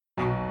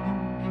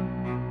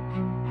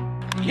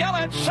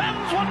Yelich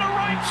sends one to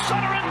right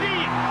center and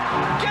deep.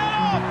 Get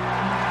up!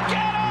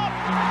 Get up!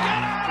 Get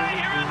out of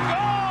here and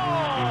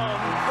gone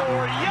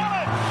for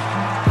Yelich.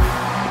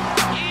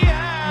 He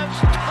has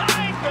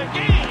tied the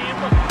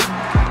game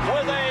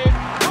with a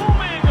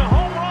booming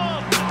home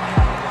run.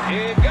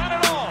 He got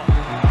it all.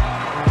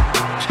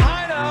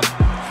 Tied up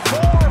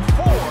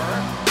 4-4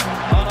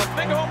 on a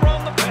big home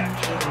run the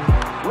pitch.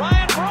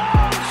 Ryan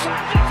Braun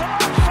sends it to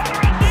right center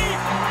and deep.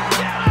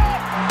 Get up!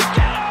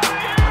 Get out of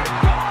here and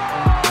gone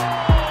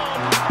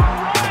for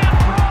Ryan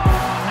Braun.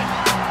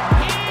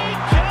 He just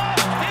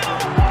hit a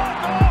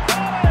walk-off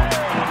alley.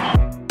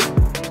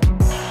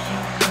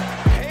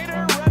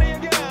 Hader ready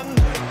again.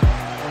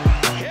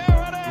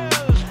 Here it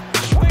is.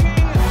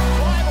 Swinging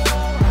fly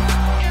ball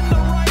into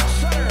right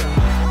center.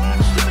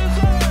 Broxton is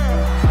there.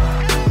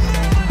 And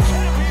they're the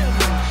champions.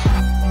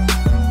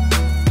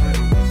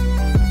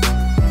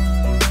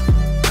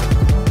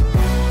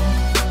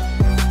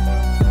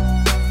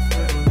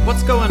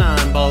 What's going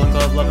on, Ball and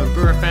Glove loving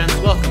Brewer fans?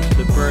 Welcome to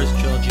the Brewers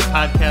Trilogy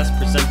podcast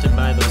presented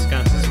by the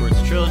Wisconsin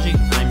Sports Trilogy.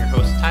 I'm your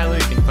host, Tyler.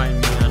 You can find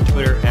me on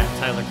Twitter at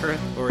Tyler Kurth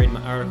or read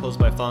my articles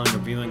by following and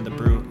reviewing The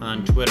Brew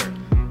on Twitter.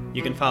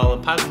 You can follow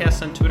the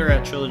podcast on Twitter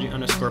at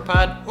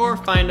Trilogy_pod or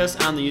find us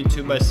on the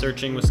YouTube by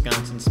searching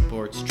Wisconsin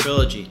Sports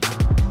Trilogy.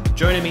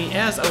 Joining me,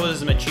 as always,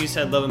 is my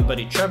cheesehead loving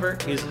buddy Trevor.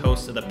 He's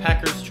host of the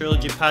Packers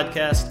Trilogy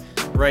podcast,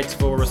 writes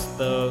for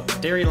the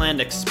Dairyland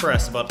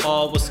Express about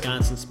all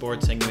Wisconsin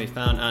sports, and can be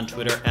found on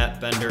Twitter at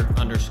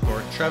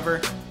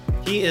Bender_Trevor.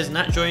 He is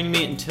not joining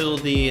me until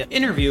the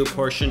interview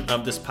portion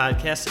of this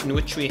podcast, in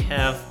which we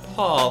have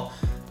Paul,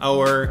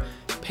 our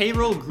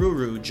payroll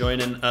guru,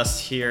 joining us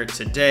here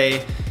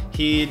today.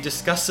 He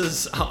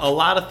discusses a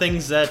lot of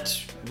things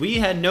that we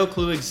had no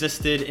clue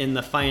existed in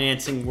the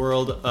financing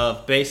world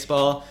of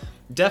baseball.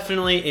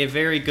 Definitely a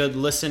very good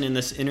listen in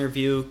this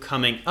interview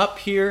coming up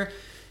here.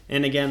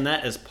 And again,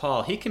 that is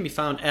Paul. He can be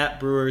found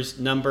at Brewers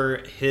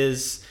Number.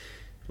 His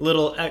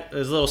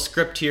little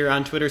script here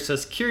on Twitter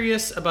says,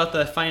 curious about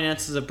the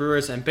finances of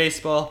Brewers and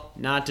baseball.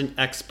 Not an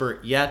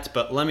expert yet,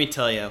 but let me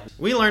tell you,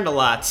 we learned a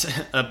lot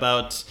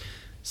about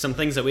some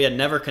things that we had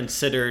never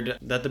considered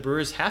that the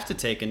Brewers have to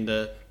take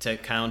into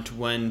account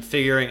when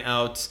figuring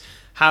out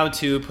how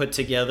to put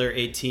together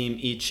a team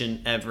each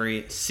and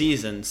every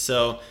season.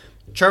 So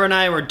Trevor and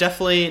I were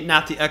definitely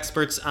not the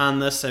experts on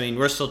this. I mean,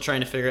 we're still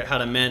trying to figure out how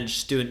to manage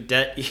student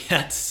debt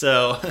yet.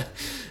 So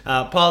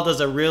Paul does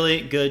a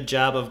really good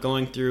job of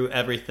going through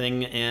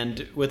everything.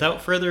 And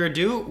without further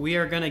ado, we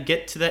are going to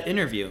get to that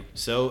interview.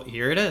 So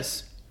here it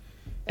is.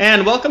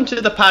 And welcome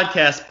to the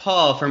podcast,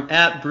 Paul from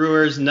at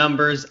Brewers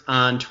Numbers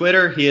on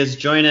Twitter. He is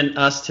joining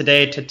us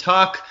today to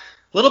talk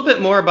a little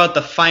bit more about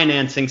the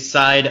financing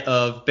side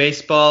of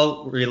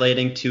baseball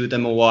relating to the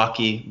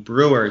Milwaukee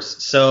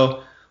Brewers.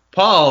 So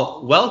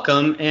Paul,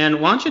 welcome,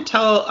 and why don't you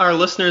tell our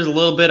listeners a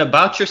little bit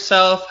about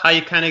yourself, how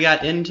you kind of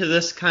got into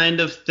this kind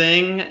of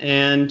thing,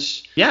 and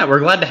yeah, we're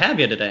glad to have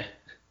you today.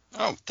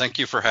 Oh, thank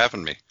you for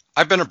having me.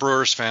 I've been a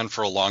Brewers fan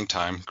for a long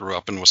time, grew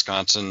up in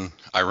Wisconsin.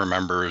 I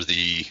remember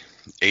the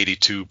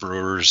 82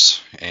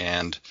 Brewers,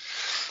 and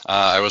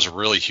I was a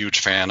really huge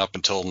fan up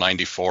until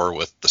 94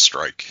 with the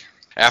strike.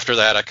 After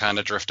that, I kind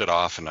of drifted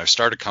off, and I've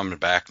started coming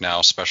back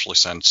now, especially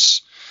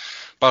since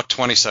about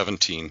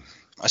 2017.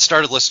 I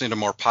started listening to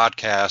more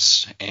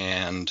podcasts,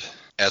 and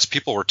as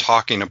people were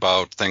talking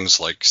about things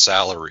like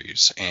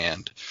salaries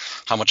and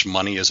how much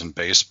money is in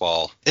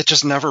baseball, it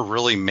just never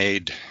really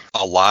made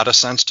a lot of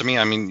sense to me.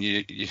 I mean,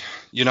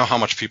 you know how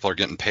much people are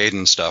getting paid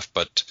and stuff,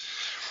 but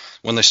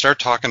when they start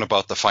talking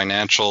about the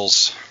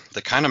financials,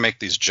 they kind of make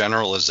these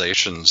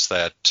generalizations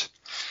that,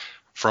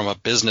 from a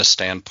business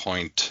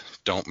standpoint,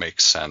 don't make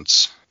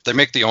sense. They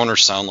make the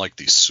owners sound like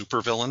these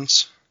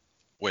supervillains,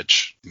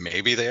 which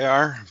maybe they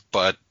are,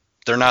 but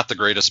they're not the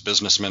greatest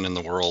businessmen in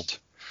the world.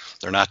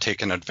 They're not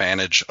taking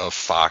advantage of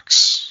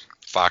Fox.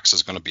 Fox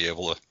is going to be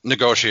able to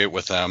negotiate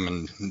with them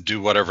and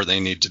do whatever they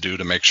need to do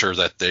to make sure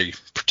that they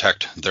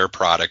protect their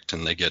product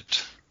and they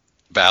get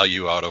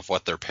value out of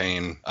what they're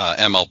paying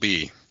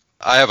MLB.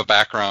 I have a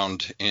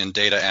background in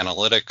data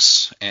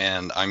analytics,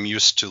 and I'm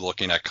used to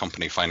looking at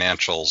company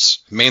financials,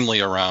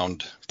 mainly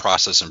around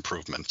process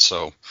improvement.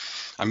 So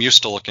I'm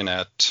used to looking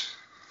at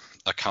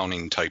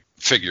accounting type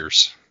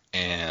figures,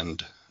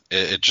 and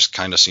it just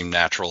kind of seemed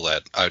natural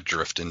that I'd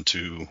drift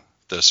into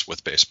this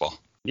with baseball.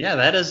 Yeah,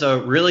 that is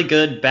a really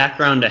good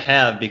background to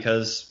have,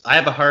 because I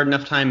have a hard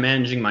enough time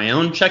managing my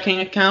own checking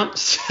account.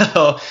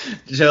 So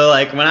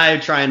like when I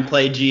try and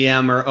play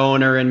GM or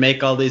owner and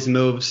make all these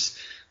moves,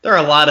 there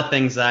are a lot of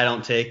things that I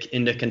don't take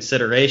into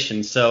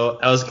consideration. So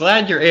I was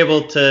glad you're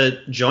able to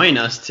join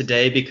us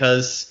today,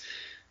 because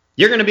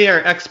you're going to be our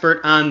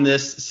expert on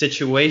this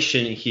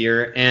situation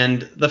here.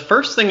 And the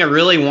first thing I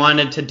really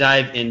wanted to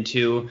dive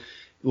into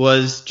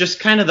was just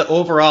kind of the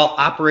overall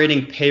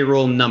operating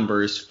payroll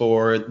numbers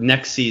for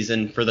next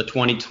season, for the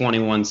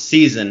 2021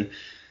 season.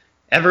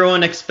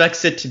 Everyone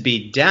expects it to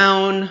be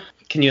down.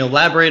 Can you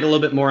elaborate a little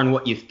bit more on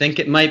what you think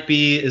it might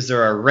be? Is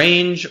there a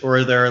range, or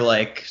are there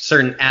like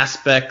certain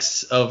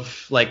aspects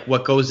of like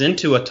what goes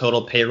into a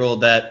total payroll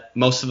that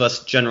most of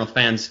us general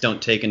fans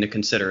don't take into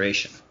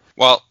consideration?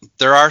 Well,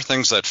 there are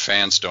things that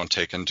fans don't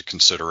take into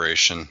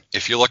consideration.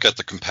 If you look at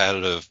the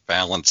competitive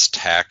balance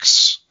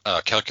tax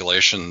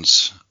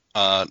calculations,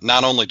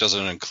 not only does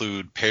it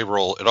include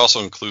payroll, it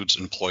also includes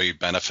employee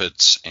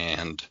benefits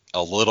and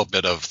a little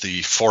bit of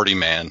the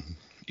 40-man,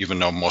 even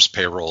though most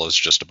payroll is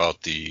just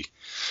about the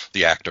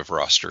active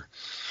roster.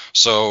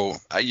 So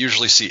I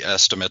usually see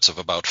estimates of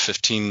about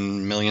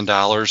 $15 million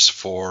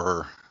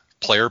for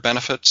player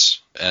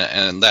benefits,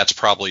 and that's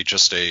probably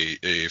just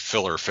a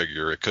filler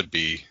figure. It could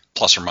be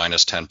plus or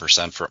minus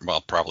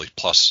 10%, probably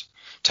plus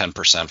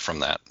 10% from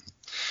that.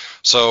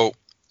 So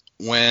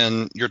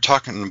when you're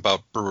talking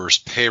about Brewers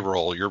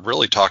payroll, you're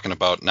really talking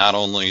about not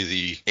only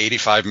the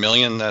 $85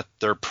 million that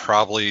they're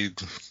probably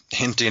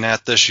hinting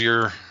at this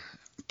year,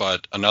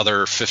 but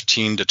another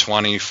 15 to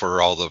 20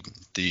 for all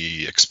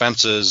the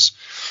expenses,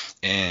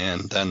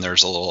 and then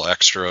there's a little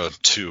extra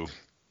too.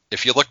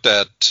 If you looked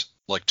at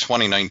like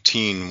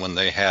 2019, when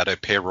they had a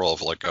payroll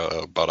of like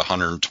about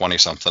 120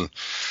 something,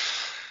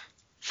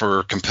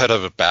 for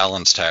competitive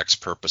balance tax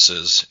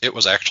purposes, it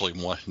was actually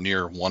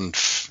near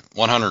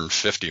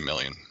 150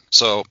 million.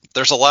 So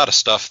there's a lot of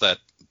stuff that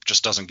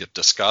just doesn't get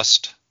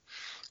discussed.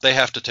 They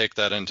have to take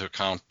that into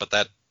account, but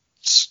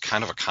that's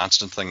kind of a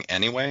constant thing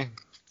anyway.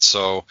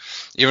 So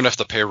even if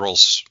the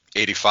payroll's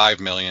 85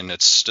 million,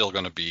 it's still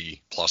going to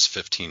be plus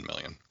 15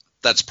 million.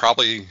 That's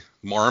probably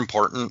more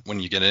important when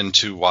you get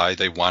into why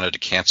they wanted to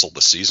cancel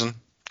the season,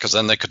 because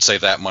then they could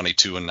save that money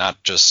too and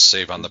not just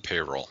save on the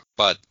payroll.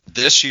 But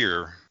this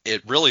year,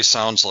 it really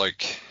sounds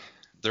like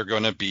they're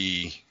going to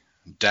be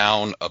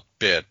down a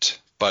bit,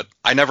 but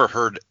I never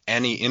heard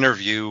any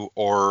interview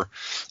or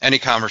any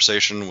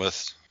conversation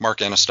with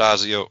Mark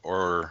Anastasio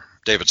or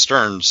David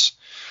Stearns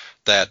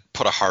that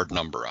put a hard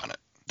number on it.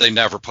 They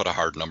never put a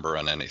hard number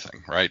on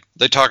anything, right?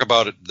 They talk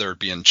about it there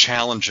being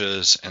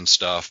challenges and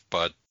stuff,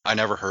 but I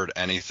never heard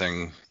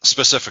anything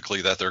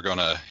specifically that they're going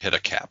to hit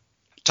a cap.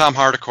 Tom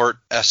Hardicourt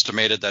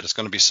estimated that it's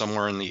going to be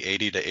somewhere in the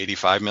 80 to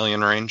 85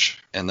 million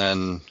range, and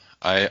then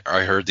I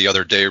heard the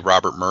other day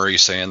Robert Murray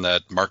saying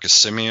that Marcus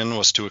Semien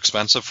was too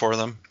expensive for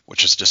them,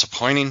 which is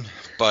disappointing.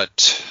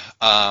 But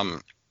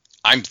I'm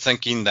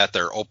thinking that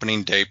their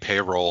opening day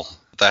payroll,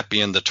 that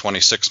being the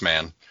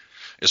 26-man,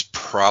 is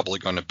probably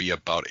going to be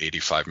about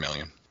 85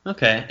 million.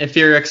 Okay, if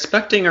you're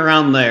expecting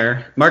around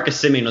there,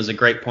 Marcus Semien was a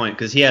great point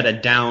because he had a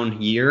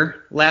down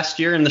year last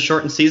year in the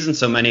shortened season,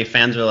 so many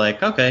fans are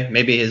like, okay,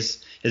 maybe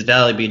his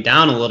value be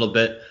down a little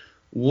bit.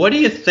 What do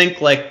you think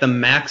like the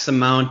max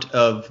amount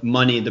of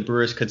money the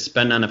Brewers could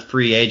spend on a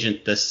free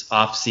agent this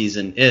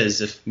offseason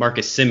is if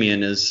Marcus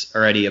Semien is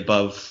already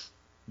above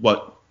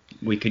what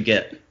we could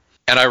get?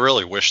 And I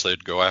really wish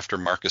they'd go after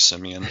Marcus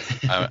Semien.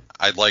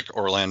 I like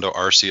Orlando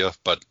Arcia,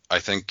 but I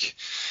think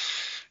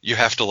you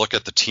have to look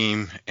at the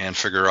team and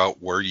figure out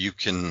where you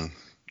can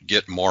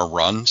get more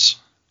runs.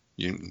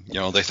 You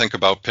know, they think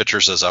about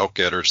pitchers as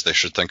out-getters. They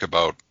should think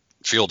about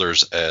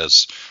fielders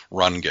as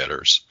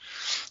run-getters.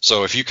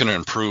 So if you can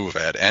improve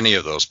at any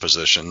of those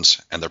positions,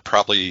 and they're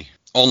probably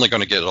only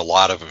going to get a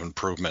lot of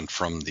improvement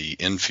from the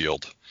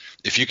infield,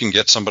 if you can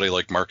get somebody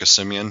like Marcus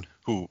Semien,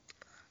 who,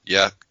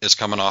 is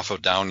coming off a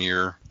down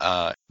year,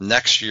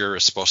 next year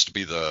is supposed to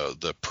be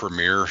the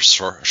premier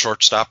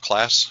shortstop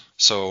class.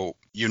 So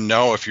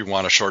if you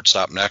want a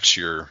shortstop next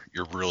year,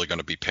 you're really going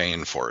to be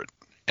paying for it.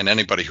 And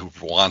anybody who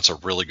wants a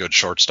really good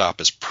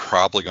shortstop is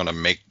probably going to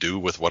make do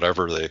with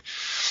whatever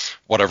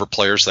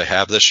players they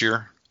have this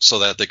year, so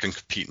that they can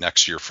compete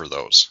next year for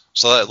those.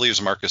 So that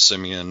leaves Marcus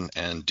Semien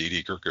and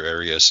Didi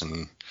Gregorius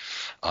and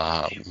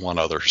one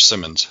other,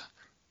 Simmons.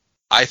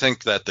 I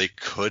think that they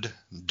could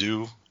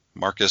do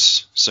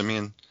Marcus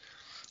Semien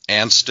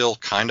and still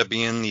kind of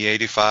be in the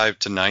 85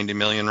 to 90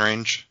 million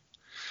range.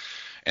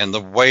 And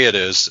the way it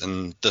is,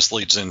 and this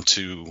leads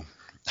into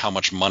how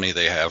much money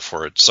they have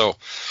for it. So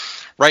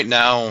right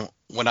now,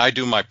 when I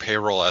do my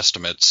payroll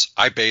estimates,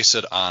 I base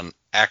it on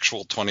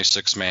actual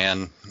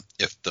 26-man.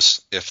 If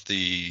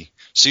the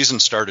season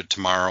started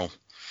tomorrow,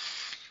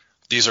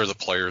 these are the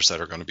players that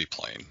are going to be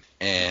playing.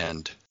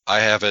 And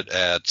I have it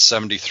at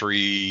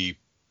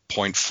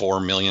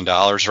 $73.4 million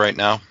right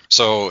now.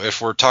 So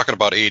if we're talking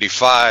about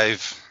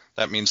 85,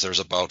 that means there's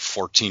about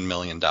 $14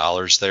 million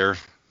there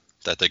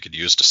that they could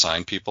use to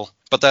sign people.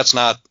 But that's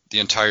not the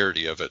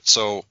entirety of it.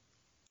 So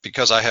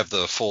because I have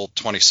the full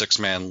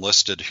 26-man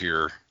listed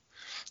here,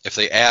 if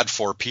they add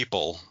 4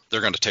 people,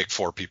 they're going to take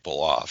 4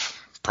 people off.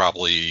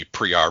 Probably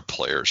pre-arb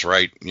players,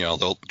 right?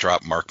 They'll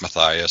drop Mark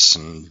Mathias,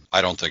 and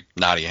I don't think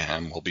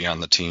Nottingham will be on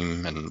the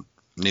team, and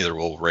neither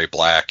will Ray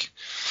Black.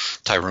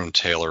 Tyrone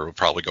Taylor will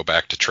probably go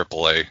back to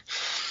AAA.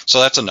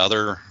 So that's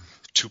another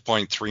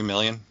 $2.3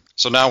 million.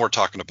 So now we're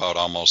talking about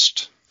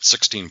almost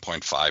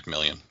 $16.5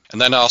 million. And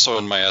then also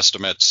in my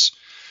estimates,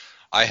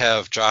 I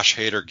have Josh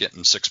Hader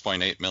getting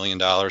 $6.8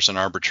 million in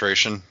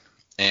arbitration,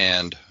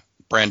 and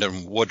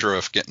Brandon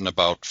Woodruff getting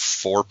about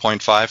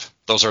 4.5.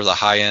 Those are the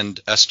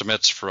high-end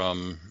estimates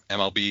from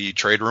MLB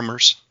Trade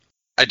Rumors.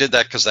 I did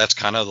that because that's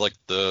kind of like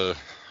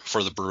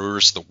for the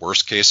Brewers, the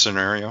worst case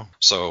scenario.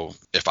 So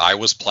if I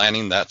was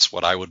planning, that's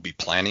what I would be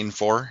planning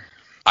for.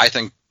 I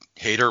think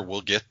Hader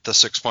will get the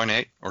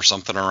 6.8 or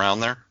something around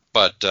there,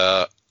 but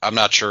I'm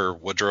not sure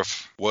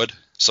Woodruff would.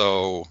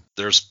 So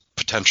there's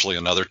potentially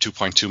another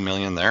 2.2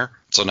 million there.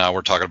 So now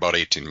we're talking about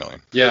 18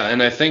 million. Yeah,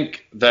 and I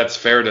think that's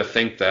fair to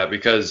think that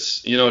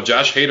because,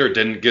 Josh Hader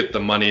didn't get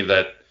the money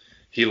that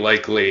he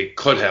likely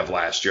could have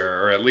last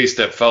year, or at least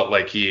it felt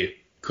like he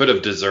could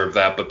have deserved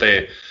that, but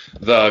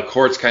the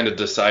courts kind of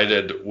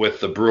decided with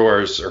the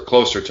Brewers, or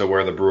closer to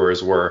where the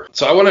Brewers were.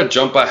 So I want to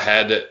jump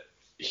ahead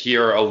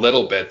here a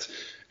little bit.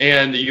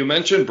 And you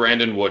mentioned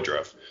Brandon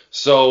Woodruff.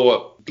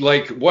 So,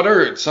 what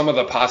are some of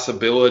the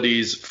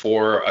possibilities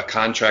for a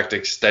contract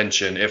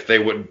extension if they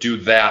would do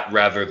that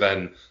rather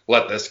than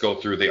let this go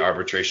through the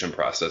arbitration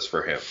process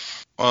for him?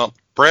 Well,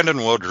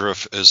 Brandon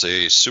Woodruff is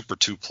a Super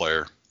 2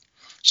 player,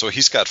 so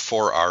he's got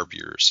 4 ARB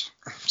years.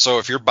 So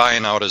if you're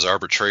buying out his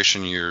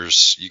arbitration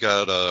years, you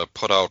got to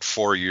put out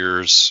 4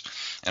 years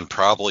and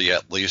probably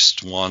at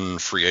least 1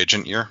 free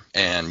agent year,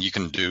 and you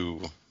can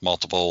do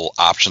multiple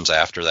options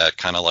after that,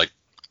 kind of like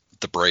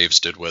the Braves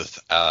did with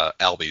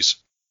Albies.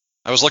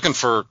 I was looking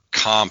for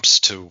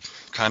comps to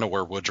kind of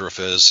where Woodruff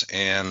is,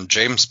 and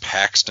James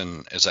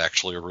Paxton is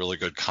actually a really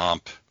good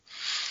comp.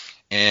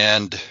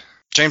 And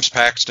James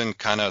Paxton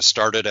kind of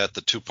started at the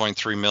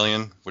 2.3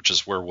 million, which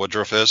is where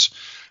Woodruff is,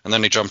 and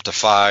then he jumped to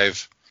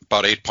 5,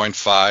 about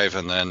 8.5,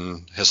 and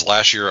then his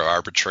last year of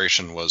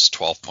arbitration was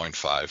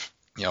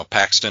 12.5.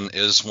 Paxton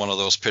is one of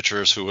those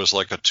pitchers who was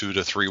like a 2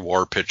 to 3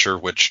 WAR pitcher,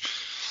 which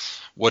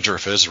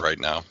Woodruff is right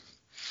now.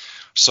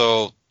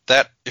 So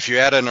that if you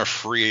add in a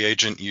free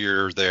agent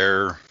year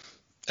there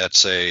at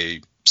say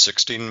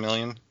 16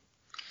 million,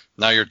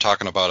 now you're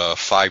talking about a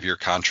 5-year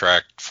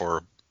contract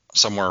for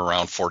somewhere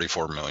around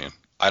 44 million.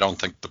 I don't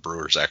think the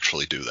Brewers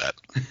actually do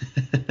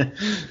that.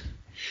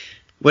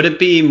 Would it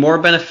be more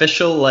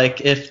beneficial,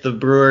 if the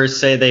Brewers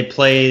say they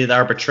play the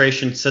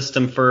arbitration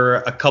system for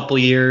a couple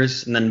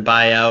years and then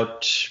buy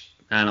out,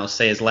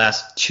 say his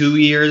last 2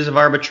 years of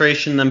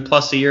arbitration, then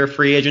plus a year of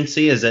free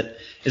agency? Is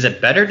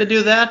it better to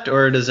do that,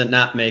 or does it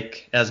not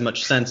make as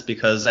much sense?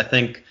 Because I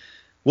think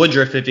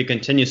Woodruff, if he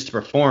continues to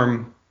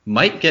perform,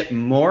 might get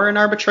more in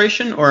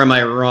arbitration, or am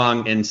I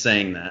wrong in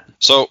saying that?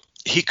 So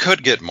he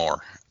could get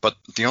more, but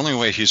the only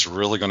way he's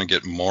really going to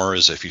get more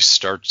is if he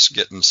starts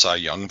getting Cy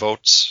Young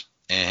votes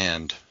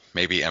and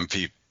maybe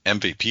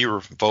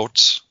MVP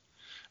votes,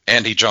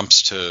 and he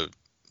jumps to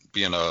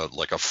being a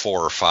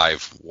 4 or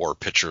 5 WAR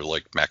pitcher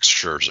like Max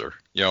Scherzer.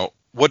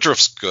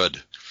 Woodruff's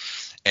good,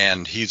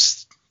 and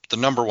he's the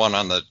number 1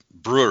 on the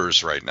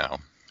Brewers right now.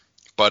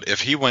 But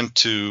if he went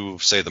to,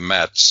 say, the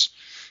Mets,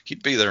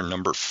 he'd be their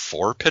number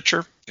 4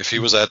 pitcher. If he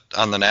was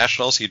on the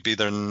Nationals, he'd be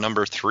their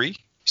number 3.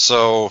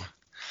 So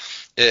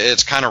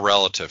it's kind of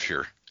relative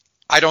here.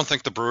 I don't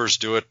think the Brewers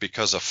do it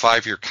because a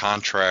 5-year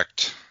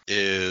contract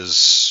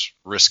is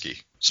risky,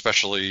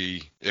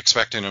 especially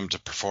expecting him to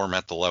perform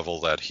at the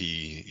level that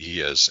he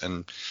is.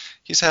 And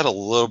he's had a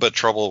little bit of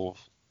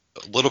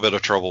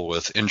trouble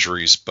with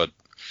injuries, but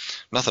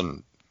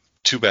nothing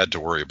too bad to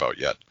worry about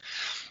yet.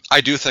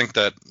 I do think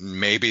that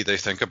maybe they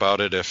think about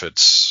it if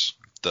it's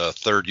the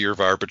 3rd year of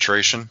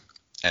arbitration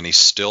and he's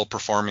still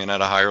performing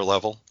at a higher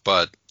level.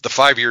 But the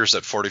 5 years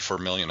at 44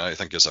 million, I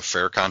think, is a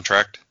fair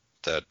contract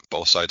that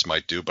both sides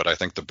might do, but I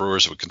think the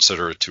Brewers would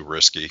consider it too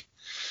risky.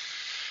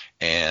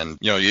 And,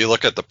 you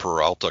look at the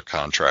Peralta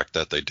contract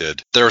that they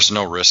did, there's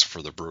no risk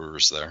for the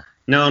Brewers there.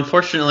 No,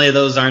 unfortunately,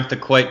 those aren't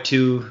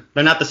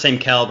they're not the same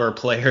caliber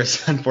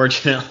players,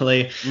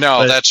 unfortunately.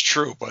 No, that's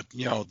true. But,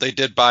 they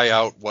did buy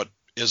out what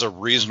is a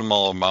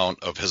reasonable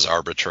amount of his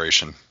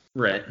arbitration.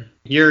 Right.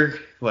 You're,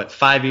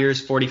 5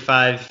 years,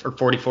 45 or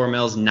 44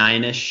 mils,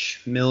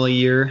 9-ish mil a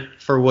year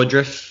for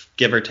Woodruff,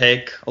 give or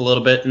take a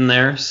little bit in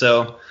there.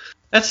 So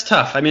that's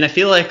tough. I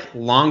feel like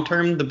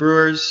long-term the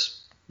Brewers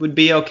would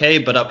be okay,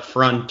 but up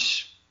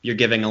front you're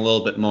giving a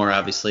little bit more,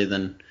 obviously,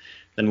 than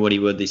what he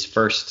would these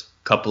first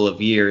couple of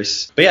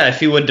years. But yeah, if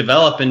he would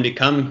develop and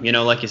become,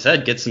 like you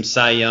said, get some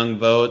Cy Young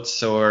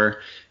votes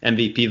or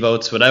MVP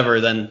votes,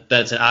 whatever, then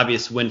that's an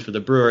obvious win for the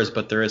Brewers,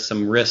 but there is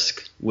some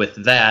risk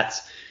with that.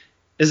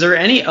 Is there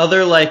any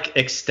other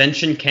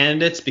extension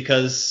candidates?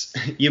 Because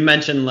you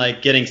mentioned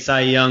getting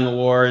Cy Young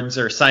awards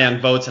or Cy Young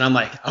votes, and I'm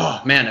like,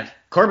 oh man, if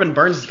Corbin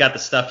Burns has got the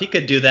stuff, he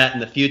could do that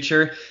in the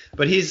future,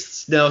 but he's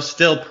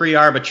still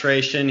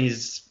pre-arbitration.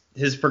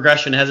 His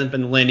progression hasn't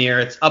been linear.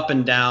 It's up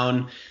and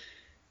down.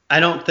 I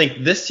don't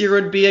think this year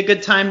would be a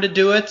good time to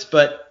do it,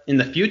 but in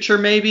the future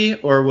maybe,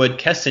 or would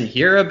Keston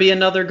Hiura be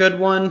another good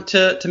one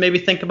to maybe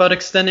think about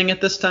extending at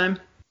this time?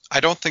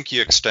 I don't think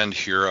you extend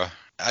Hiura.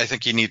 I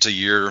think he needs a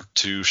year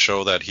to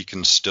show that he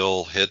can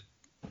still hit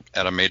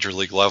at a major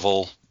league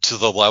level to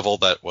the level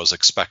that was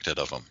expected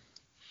of him.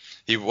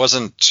 He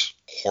wasn't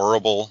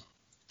horrible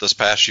this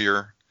past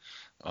year,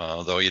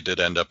 though he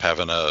did end up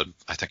having a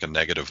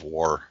negative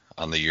WAR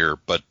on the year.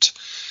 But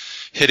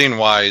hitting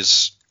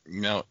wise,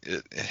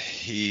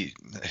 he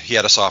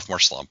had a sophomore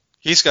slump.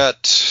 He's got,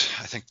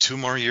 I think, 2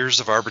 more years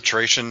of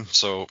arbitration,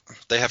 so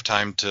they have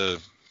time to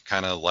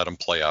kind of let him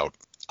play out.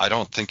 I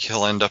don't think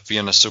he'll end up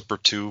being a Super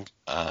 2.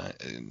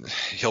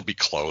 He'll be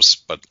close,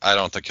 but I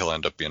don't think he'll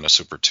end up being a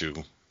Super 2.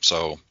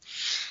 So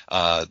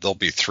there'll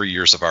be 3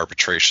 years of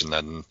arbitration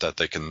then that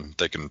they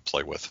can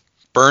play with.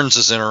 Burns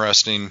is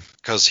interesting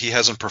because he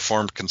hasn't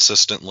performed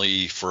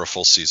consistently for a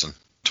full season.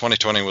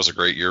 2020 was a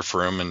great year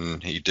for him,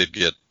 and he did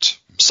get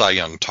Cy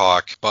Young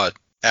talk, but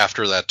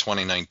after that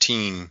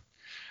 2019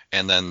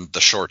 and then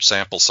the short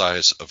sample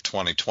size of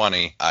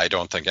 2020, I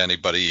don't think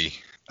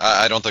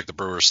the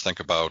Brewers think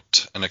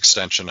about an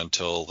extension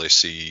until they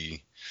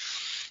see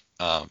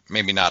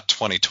maybe not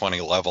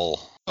 2020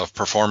 level of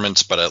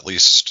performance, but at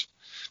least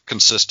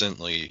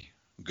consistently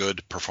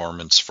good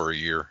performance for a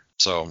year.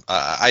 So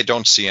I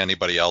don't see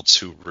anybody else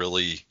who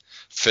really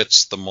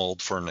fits the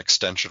mold for an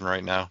extension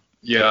right now.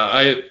 Yeah,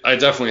 I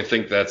definitely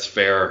think that's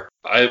fair.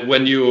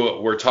 When you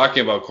were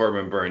talking about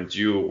Corbin Burns,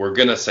 you were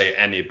going to say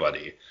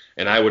anybody.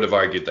 And I would have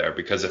argued there,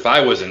 because if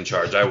I was in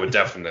charge, I would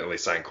definitely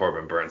sign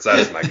Corbin Burns. That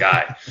is my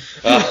guy.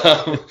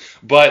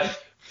 But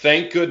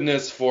thank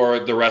goodness for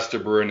the rest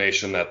of Brewer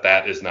Nation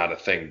that is not a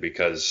thing,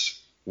 because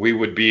we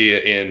would be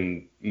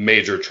in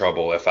major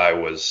trouble if I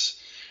was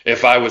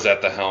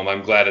at the helm.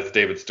 I'm glad it's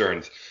David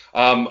Stearns.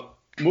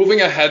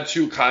 Moving ahead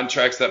to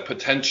contracts that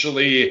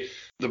potentially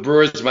the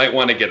Brewers might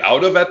want to get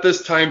out of at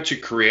this time to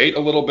create a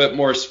little bit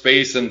more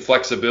space and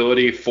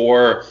flexibility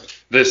for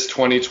this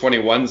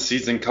 2021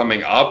 season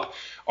coming up.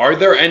 Are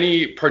there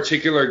any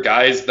particular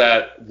guys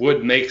that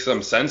would make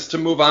some sense to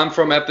move on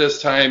from at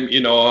this time?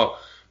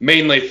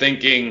 Mainly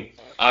thinking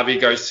Avi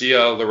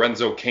Garcia,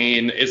 Lorenzo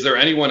Cain. Is there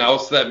anyone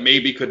else that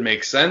maybe could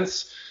make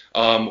sense?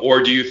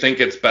 Or do you think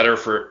it's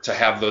better to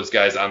have those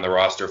guys on the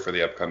roster for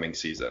the upcoming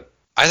season?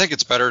 I think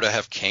it's better to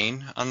have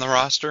Cain on the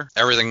roster.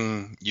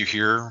 Everything you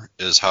hear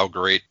is how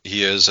great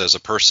he is as a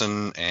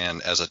person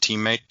and as a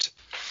teammate.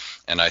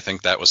 And I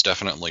think that was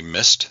definitely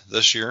missed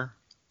this year.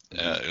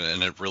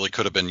 And it really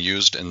could have been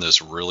used in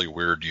this really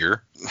weird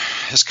year.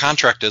 His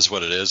contract is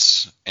what it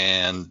is,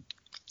 and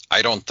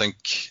I don't think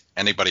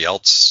anybody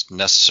else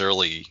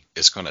necessarily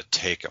is going to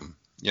take him.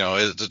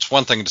 It's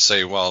one thing to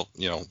say, well,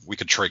 we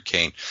could trade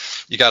Cain.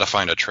 You got to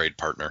find a trade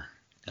partner,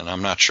 and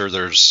I'm not sure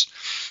there's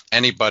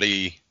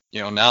anybody.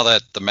 Now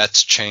that the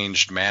Mets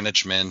changed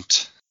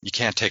management, you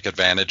can't take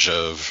advantage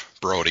of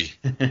Brody.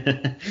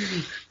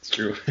 It's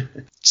true.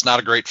 It's not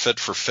a great fit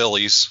for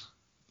Phillies.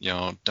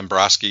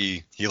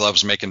 Dombrowski, he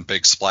loves making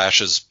big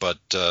splashes, but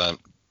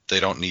they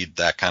don't need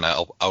that kind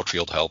of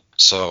outfield help.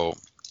 So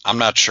I'm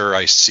not sure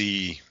I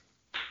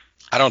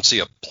don't see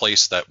a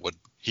place that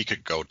he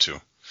could go to.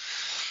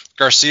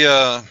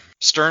 Garcia,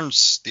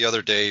 Stearns the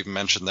other day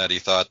mentioned that he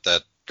thought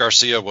that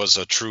Garcia was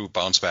a true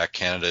bounce back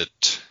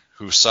candidate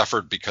who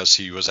suffered because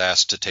he was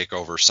asked to take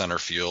over center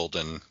field,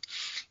 and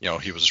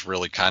he was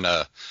really kind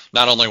of,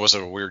 not only was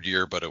it a weird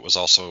year, but it was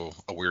also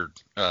a weird,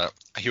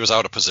 he was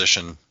out of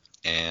position,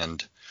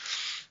 and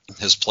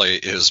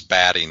his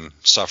batting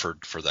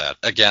suffered for that.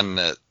 Again,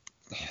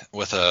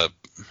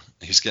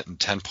 he's getting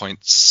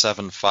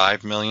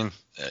 $10.75 million.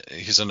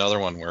 He's another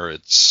one where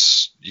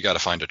you got to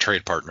find a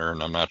trade partner,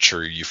 and I'm not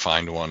sure you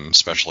find one,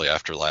 especially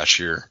after last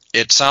year.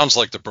 It sounds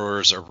like the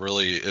Brewers are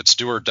it's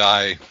do or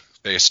die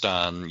based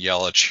on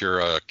Yelich,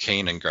 Hira,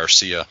 Cain, and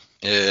Garcia.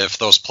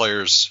 If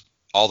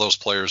all those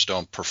players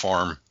don't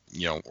perform,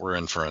 we're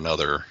in for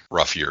another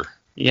rough year.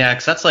 Yeah,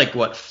 because that's like,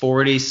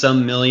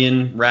 40-some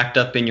million racked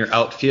up in your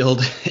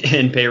outfield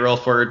in payroll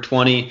for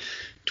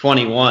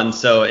 2021.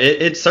 So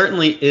it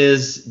certainly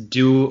is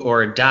do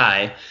or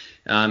die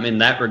in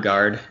that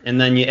regard. And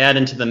then you add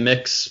into the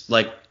mix,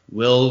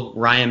 will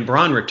Ryan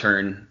Braun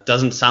return?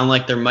 Doesn't sound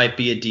like there might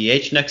be a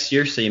DH next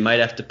year, so you might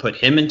have to put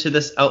him into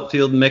this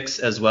outfield mix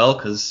as well,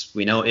 because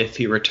we know if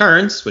he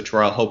returns, which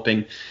we're all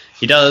hoping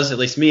he does, at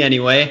least me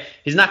anyway,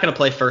 he's not going to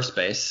play first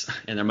base,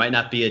 and there might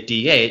not be a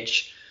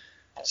DH.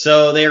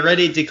 So they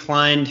already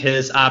declined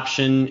his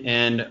option,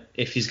 and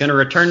if he's going to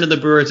return to the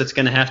Brewers, it's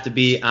going to have to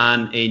be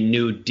on a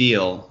new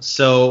deal.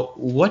 So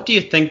what do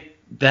you think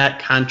that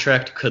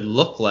contract could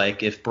look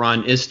like if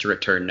Braun is to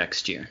return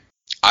next year?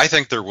 I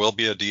think there will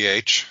be a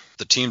DH.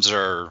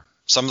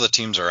 Some of the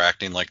teams are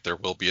acting like there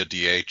will be a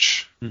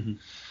DH. Mm-hmm.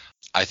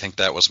 I think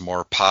that was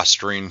more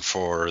posturing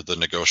for the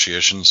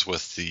negotiations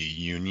with the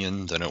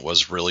union than it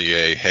was really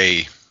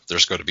hey,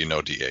 there's going to be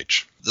no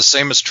DH. The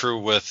same is true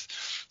with,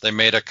 they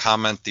made a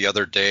comment the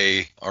other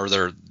day, or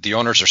the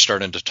owners are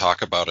starting to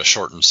talk about a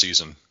shortened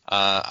season.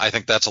 I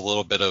think that's a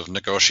little bit of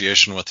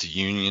negotiation with the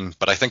union,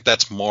 but I think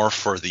that's more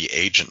for the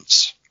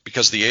agents,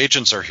 because the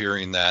agents are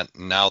hearing that,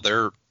 and now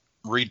they're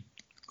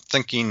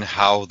rethinking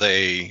how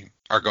they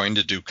are going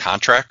to do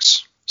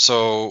contracts.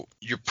 So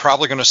you're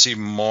probably going to see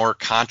more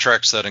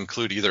contracts that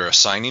include either a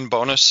signing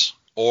bonus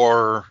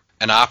or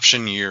an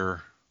option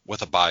year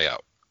with a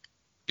buyout,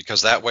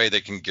 because that way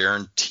they can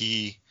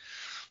guarantee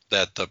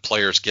that the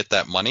players get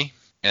that money,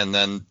 and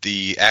then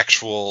the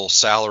actual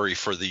salary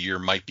for the year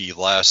might be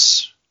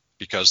less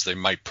because they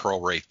might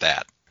prorate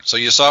that. So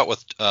you saw it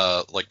with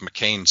like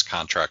McCain's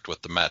contract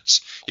with the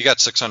Mets. He got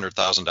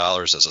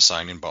 $600,000 as a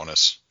signing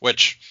bonus,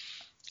 which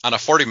on a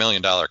 $40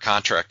 million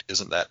contract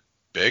isn't that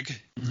big,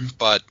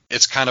 but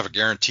it's kind of a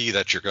guarantee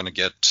that you're going to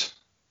get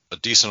a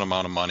decent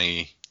amount of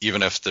money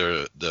even if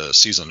the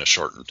season is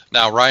shortened.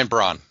 Now, Ryan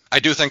Braun, I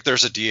do think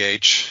there's a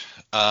DH.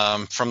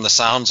 From the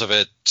sounds of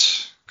it,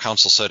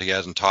 Counsell said he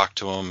hasn't talked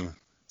to him.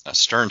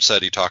 Stern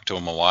said he talked to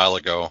him a while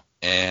ago,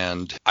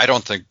 and I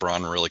don't think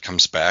Braun really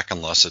comes back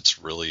unless it's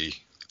really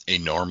a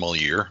normal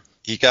year.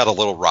 He got a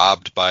little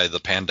robbed by the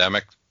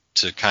pandemic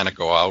to kind of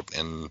go out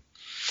in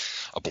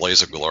a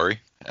blaze of glory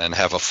and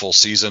have a full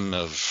season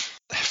of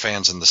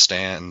fans in the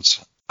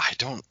stands. I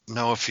don't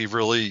know if he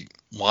really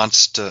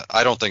wants to.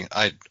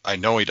 I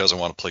know he doesn't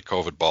want to play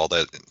COVID ball.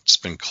 That's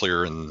been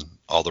clear in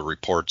all the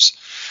reports.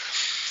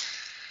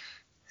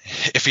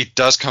 If he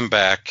does come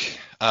back,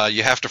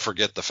 you have to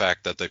forget the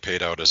fact that they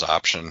paid out his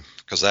option,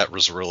 because that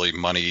was really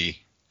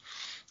money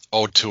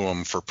owed to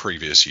him for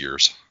previous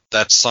years.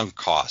 That's sunk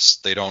costs.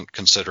 They don't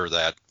consider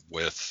that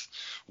with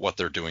what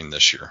they're doing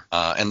this year.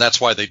 And that's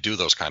why they do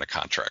those kind of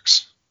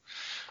contracts.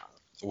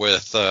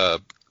 With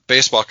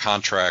baseball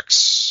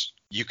contracts,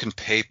 you can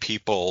pay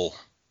people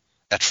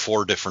at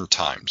 4 different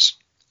times.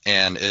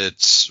 And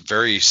it's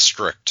very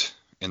strict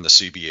in the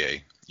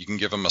CBA. You can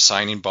give them a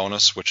signing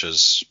bonus, which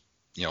is,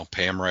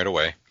 pay them right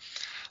away.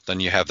 Then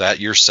you have that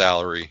year's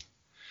salary.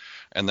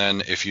 And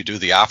then if you do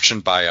the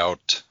option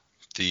buyout,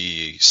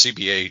 the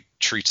CBA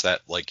treats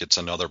that like it's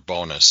another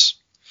bonus,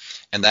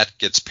 and that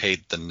gets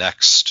paid the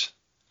next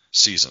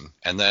season.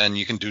 And then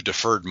you can do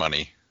deferred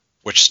money,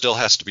 which still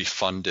has to be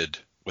funded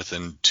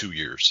within 2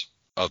 years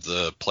of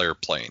the player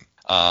playing.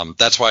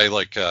 That's why,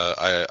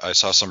 I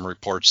saw some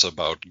reports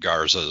about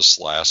Garza's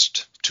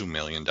last $2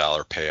 million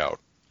payout.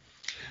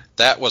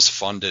 That was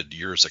funded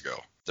years ago.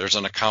 There's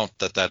an account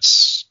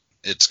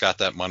it's got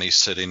that money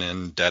sitting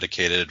in,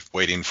 dedicated,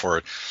 waiting for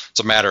it.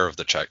 It's a matter of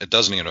the check. It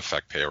doesn't even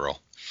affect payroll.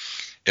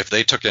 If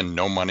they took in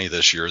no money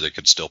this year, they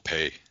could still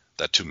pay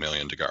that $2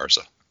 million to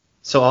Garza.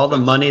 So all the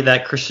money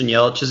that Christian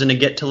Yelich is going to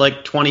get to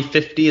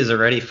 2050 is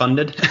already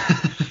funded?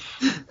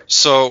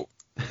 So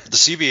the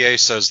CBA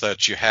says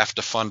that you have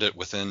to fund it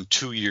within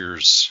 2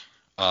 years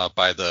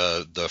by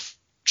the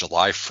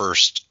July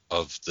 1st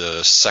of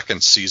the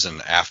second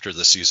season after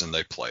the season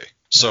they play.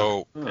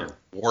 So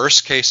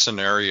worst case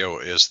scenario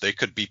is they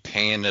could be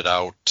paying it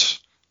out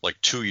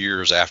 2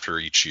 years after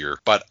each year.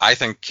 But I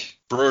think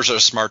Brewers are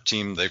a smart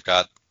team. They've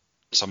got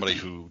somebody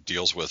who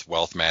deals with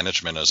wealth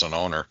management as an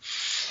owner.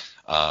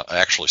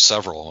 Actually,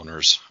 several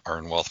owners are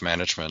in wealth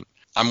management.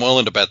 I'm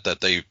willing to bet that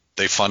they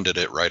funded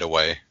it right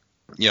away.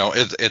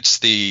 It's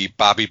the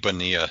Bobby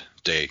Bonilla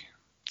Day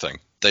thing.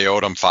 They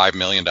owed him $5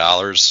 million.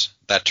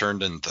 That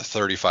turned into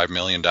 $35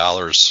 million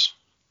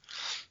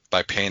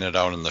by paying it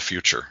out in the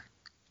future.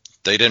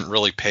 They didn't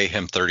really pay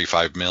him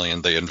 $35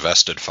 million. They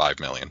invested $5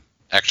 million.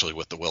 Actually,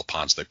 with the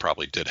Wilpons, they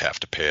probably did have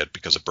to pay it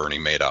because of Bernie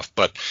Madoff.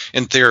 But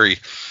in theory,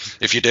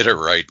 if you did it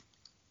right,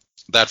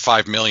 that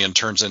 $5 million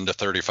turns into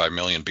 $35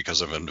 million because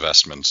of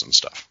investments and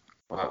stuff.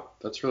 Wow,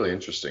 that's really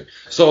interesting.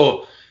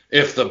 So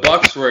if the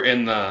Bucks were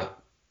in the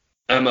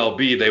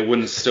MLB, they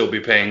wouldn't still be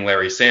paying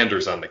Larry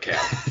Sanders on the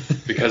cap,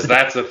 because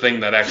that's a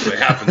thing that actually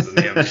happens in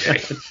the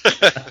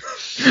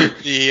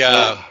NBA.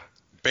 The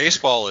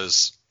baseball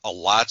is a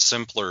lot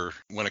simpler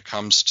when it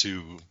comes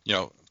to,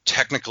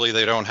 technically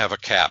they don't have a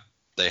cap.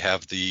 They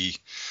have the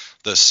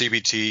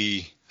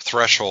CBT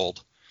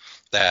threshold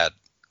that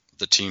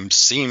the teams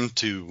seem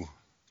to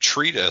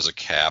treat as a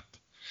cap,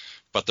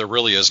 but there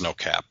really is no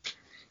cap.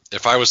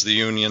 If I was the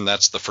union,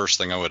 that's the first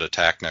thing I would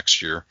attack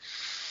next year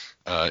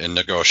in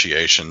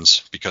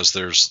negotiations, because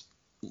there's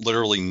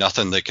literally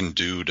nothing they can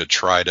do to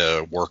try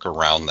to work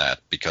around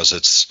that, because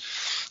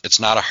it's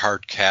not a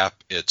hard cap.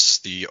 It's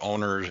the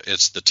owner,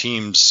 it's the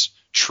teams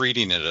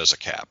treating it as a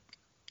cap.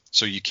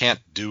 So you can't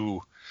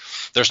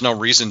there's no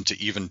reason to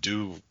even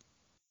do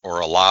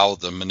or allow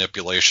the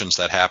manipulations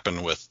that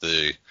happen with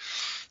the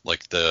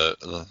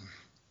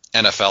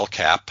NFL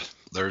cap.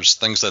 There's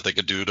things that they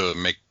could do to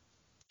make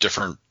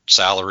different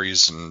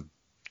salaries and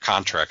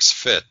contracts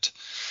fit.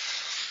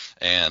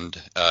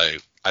 And I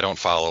don't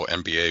follow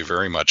NBA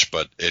very much,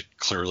 but it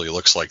clearly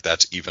looks like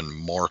that's even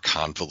more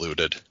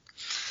convoluted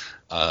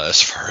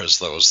as far as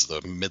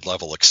the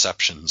mid-level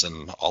exceptions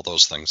and all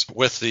those things.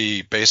 With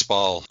the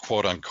baseball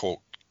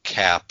quote-unquote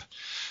cap,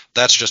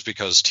 that's just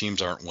because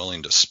teams aren't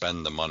willing to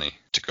spend the money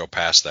to go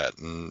past that.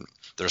 And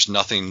there's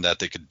nothing that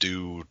they could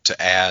do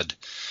to add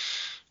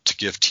to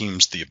give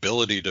teams the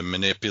ability to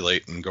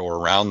manipulate and go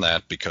around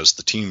that, because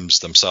the teams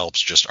themselves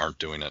just aren't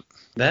doing it.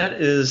 That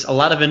is a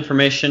lot of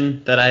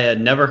information that I had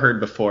never heard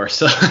before.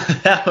 So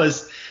that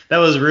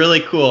was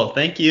really cool.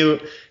 Thank you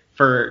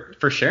for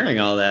sharing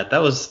all that.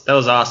 That was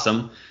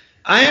awesome.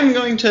 I am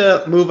going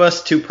to move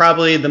us to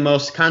probably the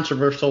most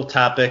controversial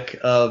topic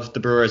of the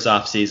Brewers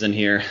offseason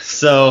here.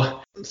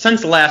 So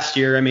since last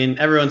year,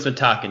 everyone's been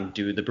talking,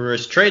 do the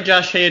Brewers trade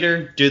Josh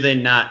Hader? Do they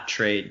not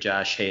trade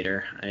Josh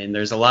Hader?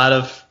 There's a lot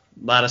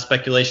of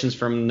speculations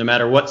from no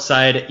matter what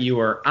side you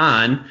are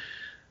on.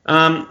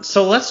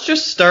 So let's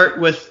just start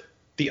with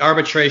the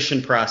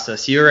arbitration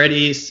process. You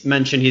already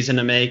mentioned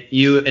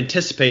you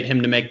anticipate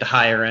him to make the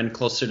higher end,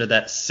 closer to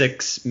that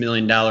 $6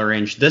 million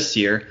range this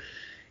year.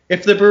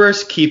 If the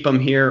Brewers keep him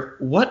here,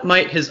 what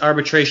might his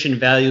arbitration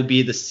value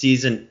be the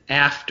season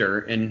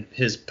after in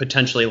his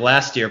potentially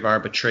last year of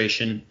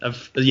arbitration,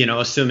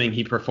 assuming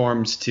he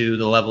performs to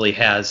the level he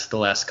has the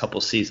last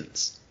couple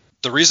seasons?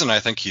 The reason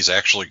I think he's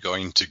actually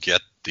going to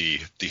get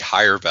the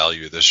higher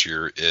value this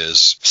year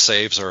is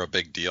saves are a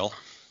big deal,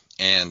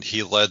 and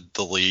he led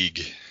the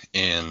league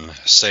in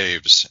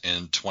saves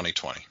in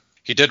 2020.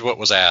 He did what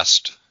was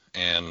asked,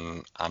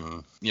 and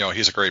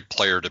he's a great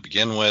player to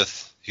begin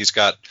with. He's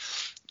got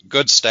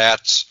good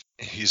stats.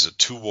 He's a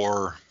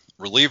 2-WAR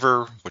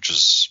reliever, which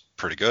is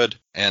pretty good,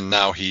 and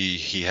now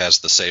he has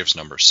the saves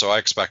numbers. So I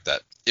expect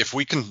that. If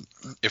we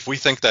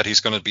think that he's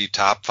going to be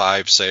top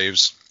 5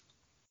 saves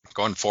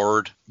going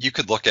forward, you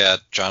could look at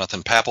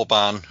Jonathan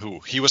Papelbon, who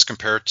he was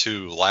compared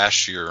to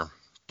last year,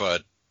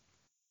 but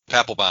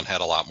Papelbon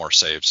had a lot more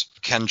saves.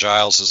 Ken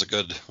Giles is a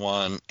good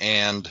one,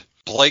 and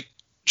Blake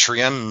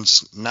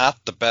Trien's not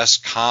the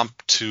best comp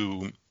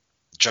to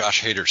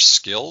Josh Hader's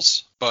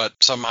skills, but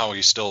somehow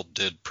he still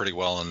did pretty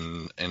well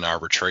in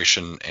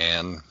arbitration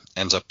and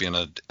ends up being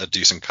a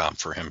decent comp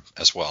for him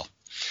as well.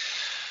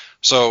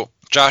 So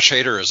Josh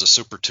Hader is a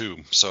Super 2,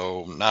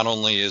 so not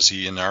only is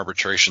he in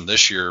arbitration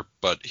this year,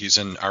 but he's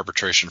in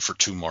arbitration for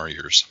 2 more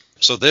years.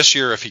 So this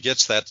year, if he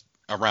gets that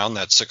around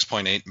that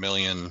 $6.8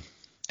 million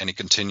and he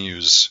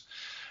continues,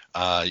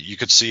 you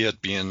could see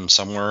it being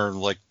somewhere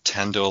like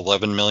 10 to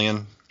 11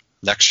 million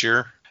next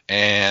year.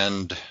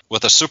 And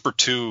with a Super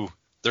 2,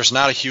 there's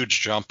not a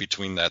huge jump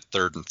between that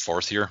 3rd and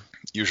 4th year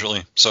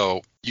usually.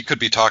 So you could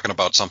be talking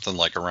about something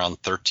like around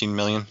 13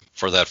 million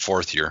for that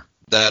 4th year.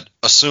 That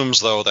assumes,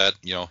 though, that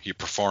he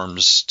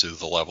performs to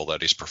the level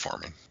that he's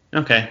performing.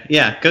 Okay,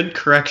 yeah, good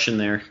correction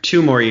there.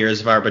 2 more years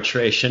of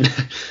arbitration.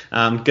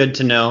 Good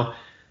to know.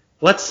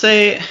 Let's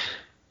say,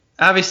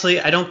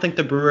 obviously, I don't think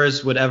the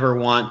Brewers would ever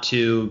want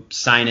to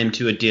sign him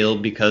to a deal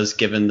because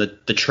given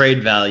the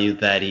trade value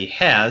that he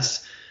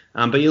has.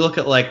 But you look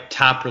at like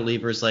top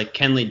relievers like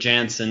Kenley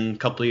Jansen. A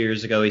couple of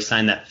years ago, he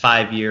signed that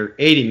 5-year,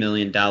 $80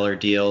 million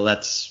deal.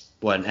 That's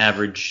an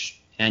average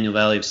annual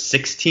value of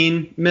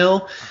 16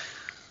 mil.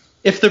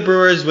 If the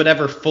Brewers would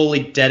ever fully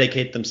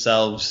dedicate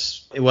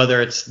themselves,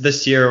 whether it's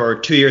this year or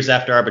 2 years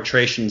after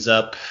arbitration's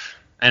up,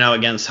 I know,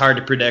 again, it's hard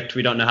to predict.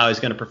 We don't know how he's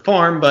going to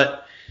perform,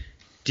 but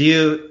do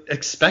you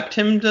expect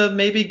him to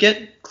maybe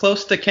get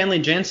close to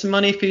Kenley Jansen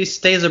money if he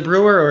stays a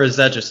Brewer, or is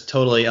that just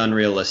totally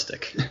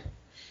unrealistic?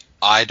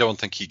 I don't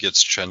think he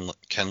gets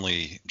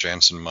Kenley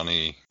Jansen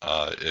money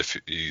if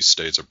he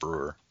stays a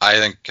Brewer. I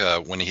think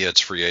when he hits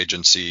free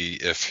agency,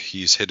 if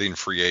he's hitting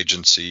free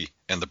agency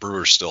and the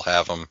Brewers still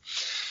have him,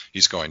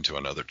 he's going to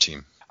another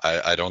team.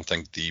 I don't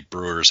think the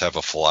Brewers have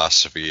a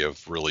philosophy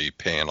of really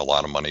paying a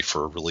lot of money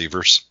for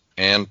relievers.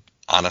 And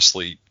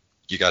honestly,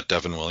 you got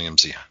Devin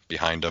Williams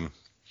behind him.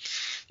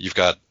 You've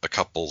got a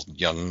couple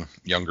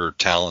younger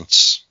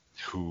talents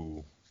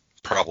who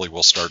probably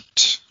will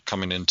start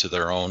coming into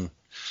their own.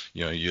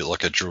 You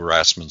look at Drew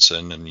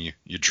Rasmussen and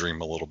you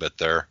dream a little bit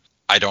there.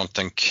 I don't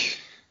think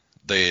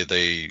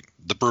the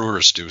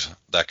Brewers do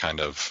that kind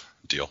of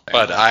deal.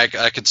 But I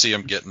could see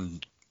him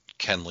getting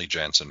Kenley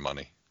Jansen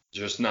money.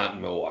 Just not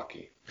in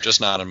Milwaukee.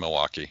 Just not in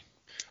Milwaukee.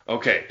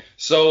 Okay,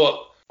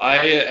 so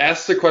I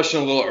asked the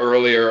question a little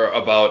earlier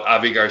about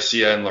Avi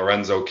Garcia and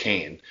Lorenzo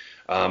Cain.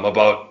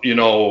 About,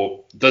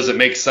 does it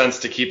make sense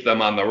to keep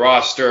them on the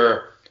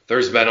roster?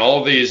 There's been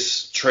all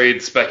these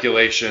trade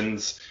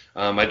speculations.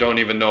 I don't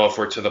even know if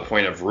we're to the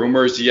point of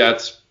rumors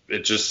yet.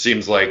 It just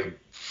seems like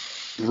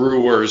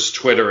Brewers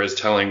Twitter is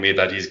telling me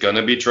that he's going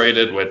to be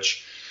traded,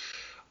 which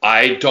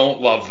I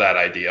don't love that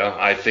idea.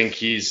 I think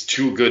he's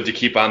too good to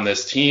keep on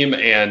this team,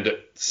 and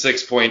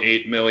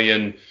 $6.8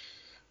 million,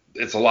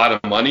 it's a lot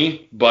of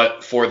money,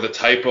 but for the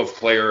type of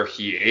player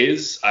he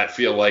is, I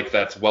feel like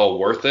that's well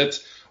worth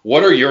it.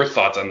 What are your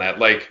thoughts on that?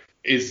 Like,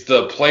 is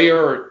the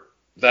player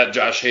that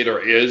Josh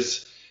Hader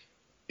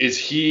is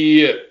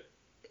he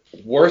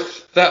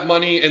worth that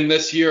money in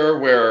this year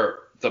where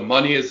the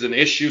money is an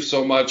issue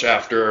so much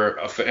after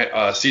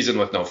a season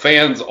with no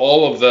fans,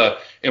 all of the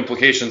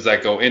implications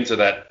that go into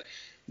that?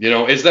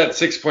 Is that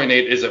 6.8,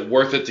 is it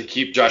worth it to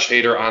keep Josh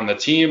Hader on the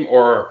team,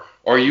 or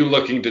are you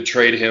looking to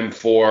trade him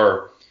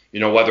for,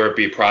 whether it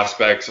be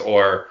prospects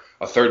or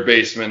a third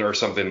baseman or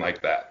something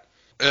like that?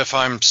 If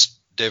I'm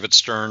David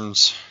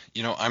Stearns,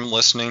 I'm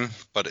listening,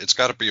 but it's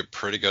got to be a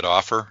pretty good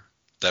offer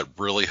that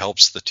really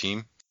helps the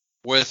team.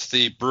 With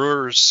the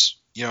Brewers,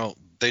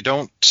 they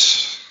don't,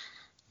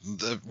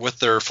 with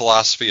their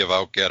philosophy of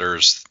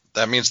outgetters,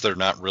 that means they're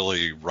not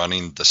really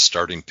running the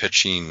starting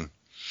pitching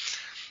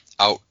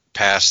out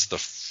past the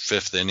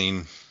 5th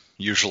inning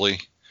usually,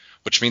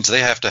 which means they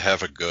have to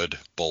have a good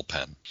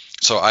bullpen.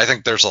 So I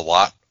think there's a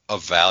lot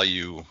of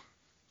value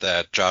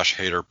that Josh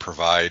Hader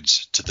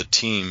provides to the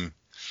team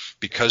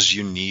because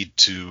you need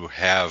to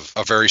have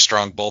a very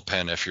strong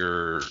bullpen if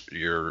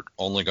you're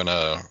only going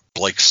to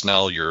Blake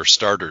Snell your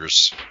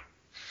starters.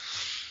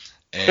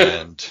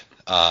 And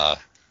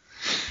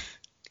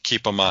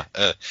keep him.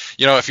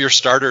 If your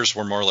starters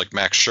were more like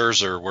Max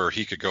Scherzer, where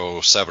he could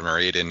go 7 or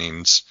 8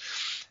 innings,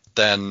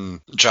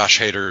 then Josh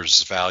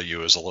Hader's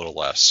value is a little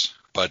less.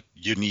 But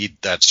you need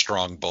that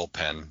strong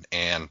bullpen,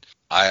 and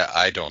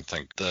I don't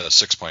think the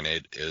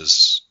 6.8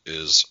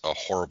 is a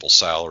horrible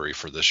salary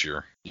for this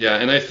year. Yeah,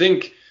 and I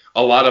think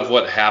a lot of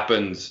what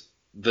happened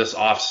this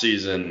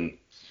offseason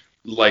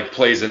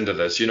plays into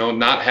this.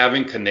 Not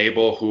having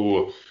Knebel,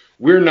 who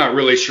we're not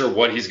really sure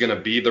what he's going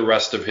to be the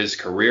rest of his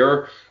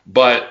career,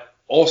 but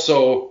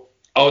also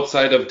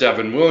outside of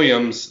Devin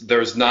Williams,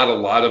 there's not a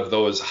lot of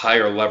those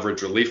higher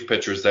leverage relief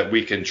pitchers that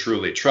we can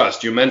truly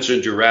trust. You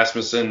mentioned Drew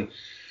Rasmussen.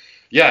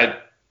 Yeah,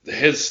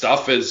 his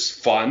stuff is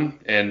fun,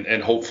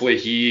 and hopefully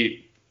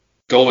he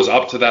goes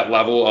up to that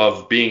level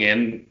of being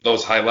in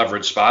those high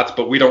leverage spots,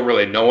 but we don't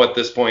really know at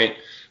this point.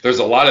 There's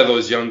a lot of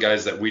those young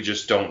guys that we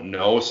just don't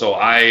know. So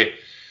I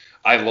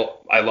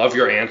love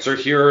your answer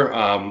here,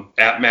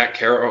 at Matt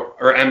Carroll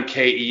or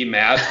MKE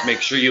Matt.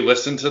 Make sure you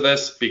listen to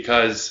this,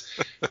 because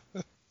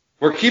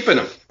we're keeping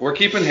him. We're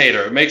keeping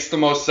Hader. It makes the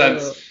most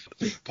sense.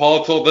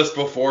 Paul told us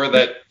before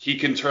that he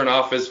can turn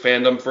off his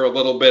fandom for a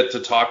little bit to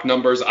talk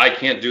numbers. I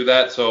can't do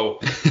that. So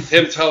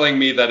him telling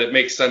me that it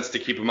makes sense to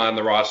keep him on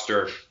the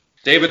roster.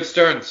 David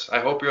Stearns, I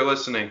hope you're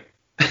listening.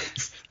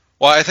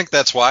 Well, I think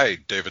that's why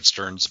David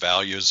Stearns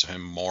values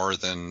him more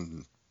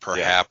than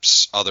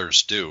perhaps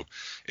others do,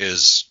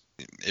 is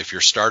if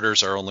your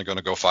starters are only going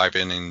to go 5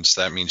 innings,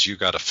 that means you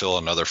got to fill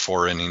another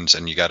 4 innings,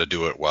 and you got to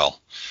do it well.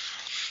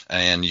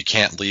 And you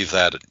can't leave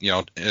that, you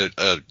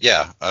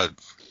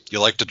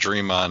like to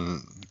dream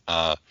on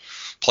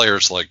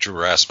players like Drew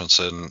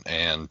Rasmussen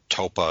and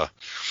Topa,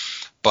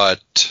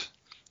 but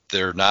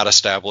they're not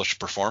established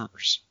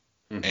performers.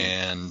 Mm-hmm.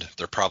 And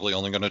they're probably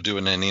only going to do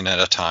an inning at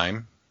a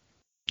time,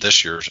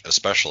 this year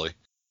especially.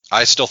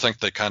 I still think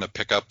they kind of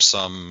pick up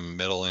some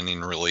middle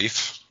inning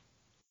relief.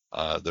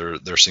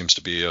 There seems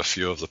to be a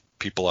few of the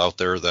people out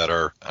there that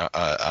are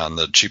on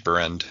the cheaper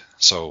end,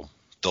 so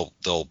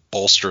they'll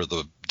bolster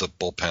the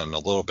bullpen a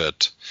little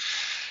bit.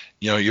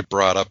 You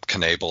brought up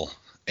Knebel,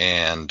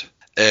 and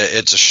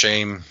it's a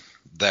shame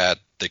that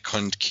they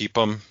couldn't keep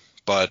him,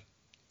 but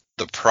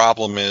the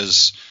problem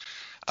is,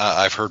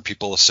 I've heard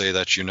people say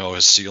that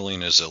his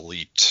ceiling is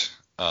elite,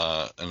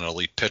 an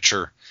elite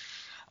pitcher.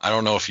 I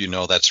don't know if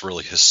that's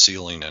really his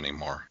ceiling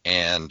anymore.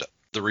 And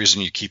the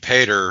reason you keep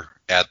Hader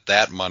at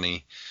that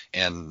money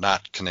and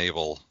not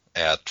Knebel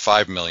at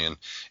 $5 million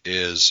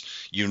is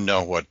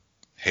what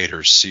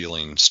Hader's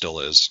ceiling still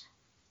is.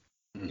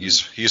 Mm-hmm.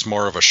 He's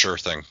more of a sure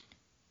thing.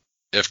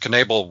 If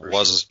Knebel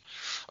was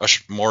a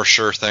more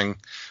sure thing,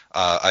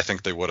 I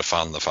think they would have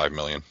found the $5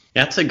 million.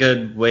 That's a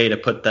good way to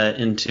put that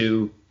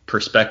into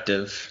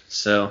perspective.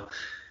 So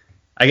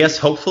I guess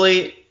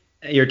hopefully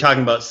you're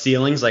talking about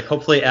ceilings.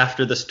 Hopefully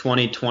after this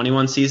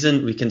 2021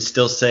 season, we can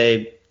still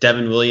say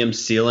Devin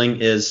Williams'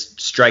 ceiling is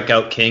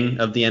strikeout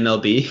king of the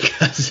MLB,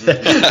 because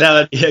that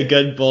would be a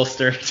good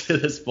bolster to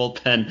this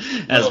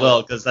bullpen as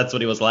well, because that's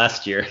what he was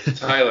last year.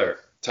 Tyler,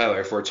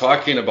 if we're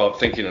talking about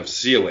thinking of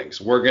ceilings,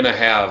 we're going to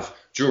have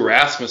Drew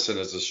Rasmussen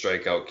as the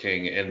strikeout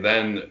king, and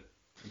then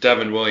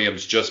Devin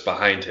Williams just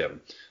behind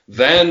him.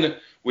 Then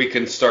we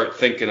can start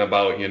thinking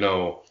about,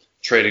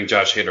 trading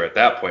Josh Hader at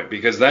that point,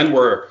 because then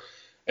we're,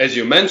 as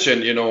you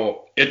mentioned,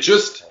 it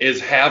just is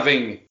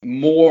having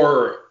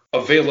more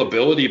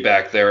availability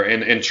back there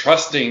and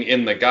trusting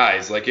in the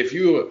guys. If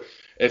you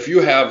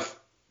have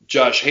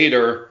Josh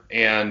Hader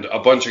and a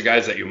bunch of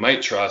guys that you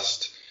might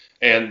trust,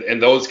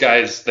 and those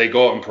guys, they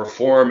go out and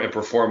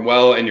perform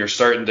well, and you're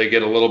starting to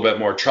get a little bit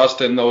more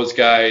trust in those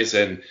guys,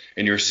 and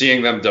you're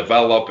seeing them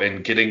develop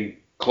and getting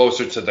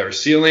closer to their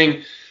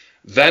ceiling,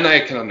 then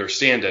I can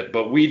understand it.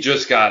 But we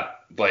just got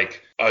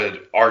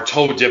our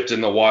toe dipped in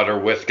the water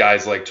with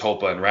guys like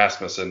Topa and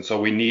Rasmussen, so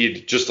we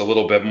need just a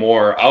little bit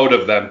more out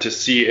of them to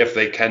see if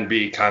they can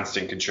be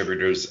constant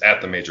contributors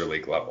at the major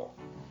league level.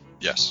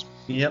 Yes.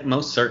 Yep,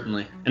 most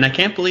certainly. And I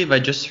can't believe I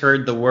just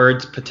heard the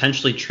words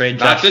potentially trade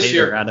Josh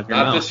Hader out of your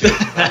mouth.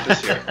 Not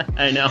this year.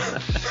 I know.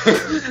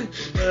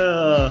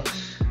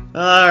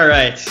 All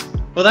right.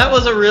 Well, that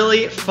was a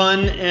really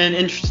fun and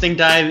interesting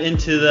dive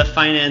into the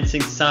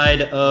financing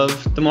side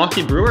of the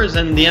Milwaukee Brewers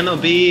and the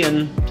MLB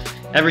and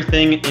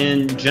everything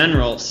in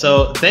general.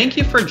 So thank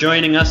you for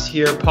joining us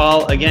here,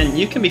 Paul. Again,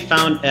 you can be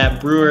found at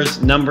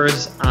Brewers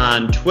Numbers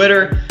on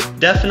Twitter.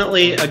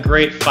 Definitely a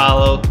great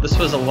follow. This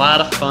was a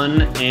lot of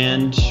fun,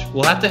 and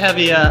we'll have to have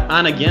you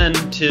on again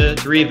to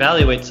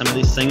reevaluate some of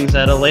these things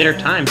at a later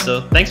time.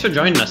 So thanks for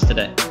joining us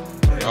today.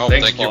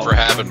 Thank you for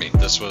having me.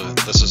 This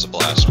is a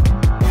blast.